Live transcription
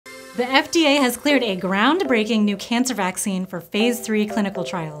The FDA has cleared a groundbreaking new cancer vaccine for phase 3 clinical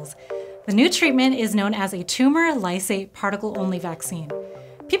trials. The new treatment is known as a Tumor Lysate Particle Only vaccine.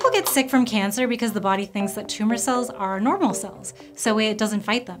 People get sick from cancer because the body thinks that tumor cells are normal cells, so it doesn't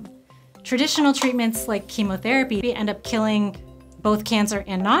fight them. Traditional treatments like chemotherapy end up killing both cancer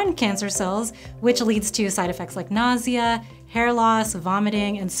and non-cancer cells, which leads to side effects like nausea, hair loss,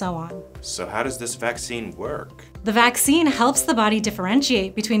 vomiting, and so on. So how does this vaccine work? The vaccine helps the body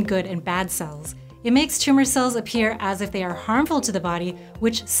differentiate between good and bad cells. It makes tumor cells appear as if they are harmful to the body,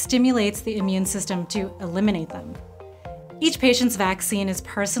 which stimulates the immune system to eliminate them. Each patient's vaccine is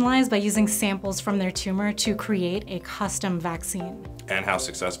personalized by using samples from their tumor to create a custom vaccine. And how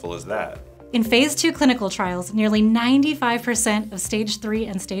successful is that? In phase 2 clinical trials, nearly 95% of stage 3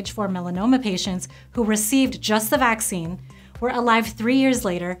 and stage 4 melanoma patients who received just the vaccine were alive 3 years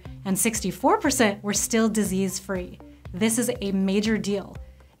later, and 64% were still disease-free. This is a major deal.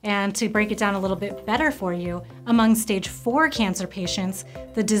 And to break it down a little bit better for you, among stage 4 cancer patients,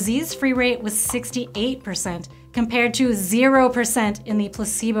 the disease-free rate was 68% compared to 0% in the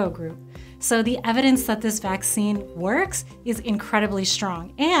placebo group. So the evidence that this vaccine works is incredibly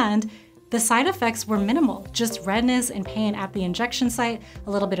strong. And the side effects were minimal, just redness and pain at the injection site,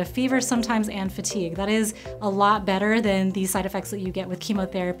 a little bit of fever sometimes, and fatigue. That is a lot better than the side effects that you get with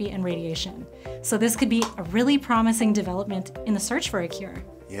chemotherapy and radiation. So this could be a really promising development in the search for a cure.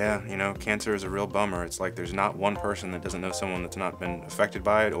 Yeah, you know, cancer is a real bummer. It's like there's not one person that doesn't know someone that's not been affected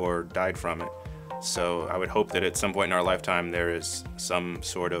by it or died from it. So I would hope that at some point in our lifetime there is some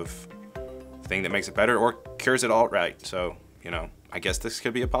sort of thing that makes it better or cures it outright. So, you know, I guess this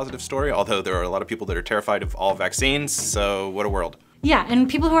could be a positive story, although there are a lot of people that are terrified of all vaccines, so what a world. Yeah, and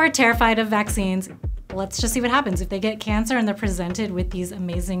people who are terrified of vaccines, let's just see what happens. If they get cancer and they're presented with these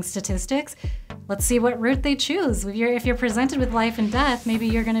amazing statistics, let's see what route they choose. If you're presented with life and death, maybe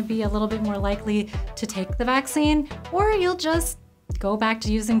you're gonna be a little bit more likely to take the vaccine, or you'll just go back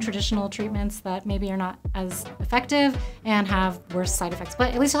to using traditional treatments that maybe are not as effective and have worse side effects,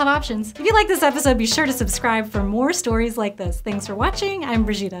 but at least you'll have options. If you like this episode, be sure to subscribe for more stories like this. Thanks for watching. I'm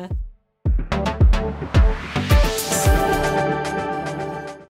Brigida.